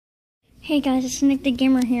Hey guys, it's Nick the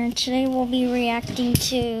Gamer here, and today we'll be reacting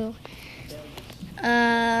to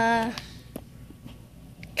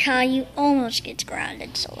Caillou almost gets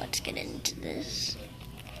grounded, so let's get into this.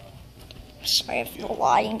 Sorry if the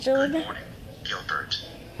lighting's over. Good morning, Gilbert.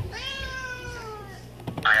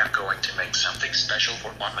 I am going to make something special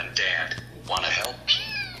for Mom and Dad. Wanna help?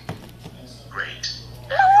 Great.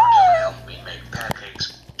 Now you're gonna help me make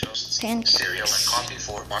pancakes, toasts, cereal, and coffee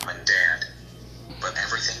for Mom and Dad. But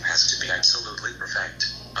everything has to be absolutely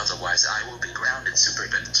perfect, otherwise I will be grounded super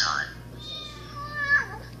big time.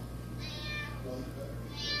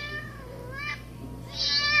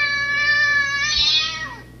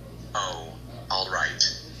 Oh,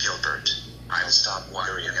 alright, Gilbert. I'll stop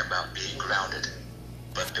worrying about being grounded.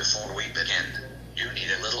 But before we begin, you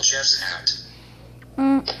need a little chef's hat.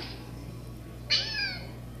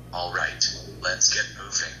 Alright, let's get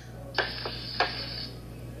moving.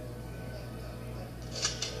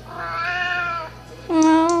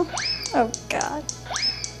 No. Oh God.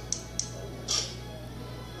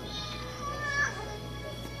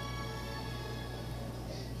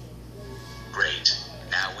 Great.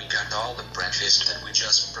 Now we got all the breakfast that we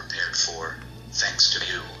just prepared for, thanks to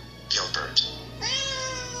you, Gilbert.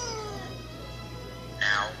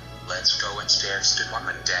 Now, let's go upstairs to Mom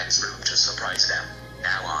and Dad's room to surprise them.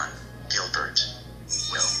 Now on, Gilbert.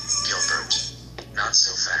 Well, Gilbert. Not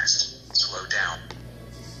so fast. Slow down.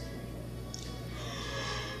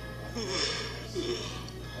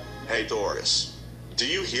 Hey Doris, do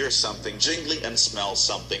you hear something jingling and smell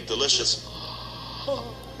something delicious?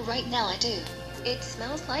 Oh, right now I do. It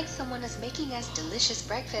smells like someone is making us delicious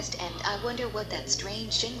breakfast, and I wonder what that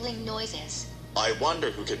strange jingling noise is. I wonder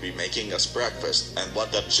who could be making us breakfast and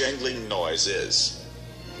what that jingling noise is.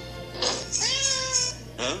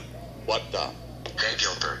 Huh? What the? Hey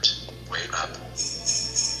Gilbert, wake up.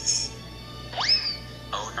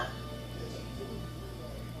 Oh no.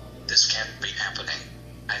 This can't be happening.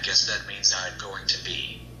 I guess that means I'm going to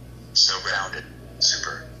be so grounded,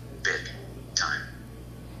 super big time.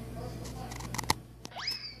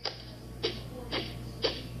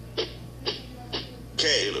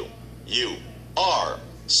 Caillou, you are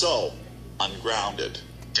so ungrounded.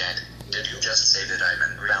 Dad, did you just say that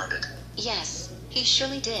I'm ungrounded? Yes, he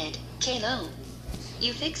surely did. Caillou,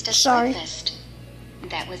 you fixed us Sorry. breakfast.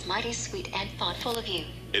 That was mighty sweet and thoughtful of you.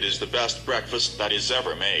 It is the best breakfast that is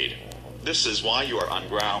ever made. This is why you are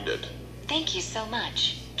ungrounded. Thank you so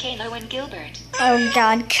much, Caillou and Gilbert. Oh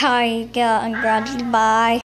God, Caillou got ungrounded. Bye.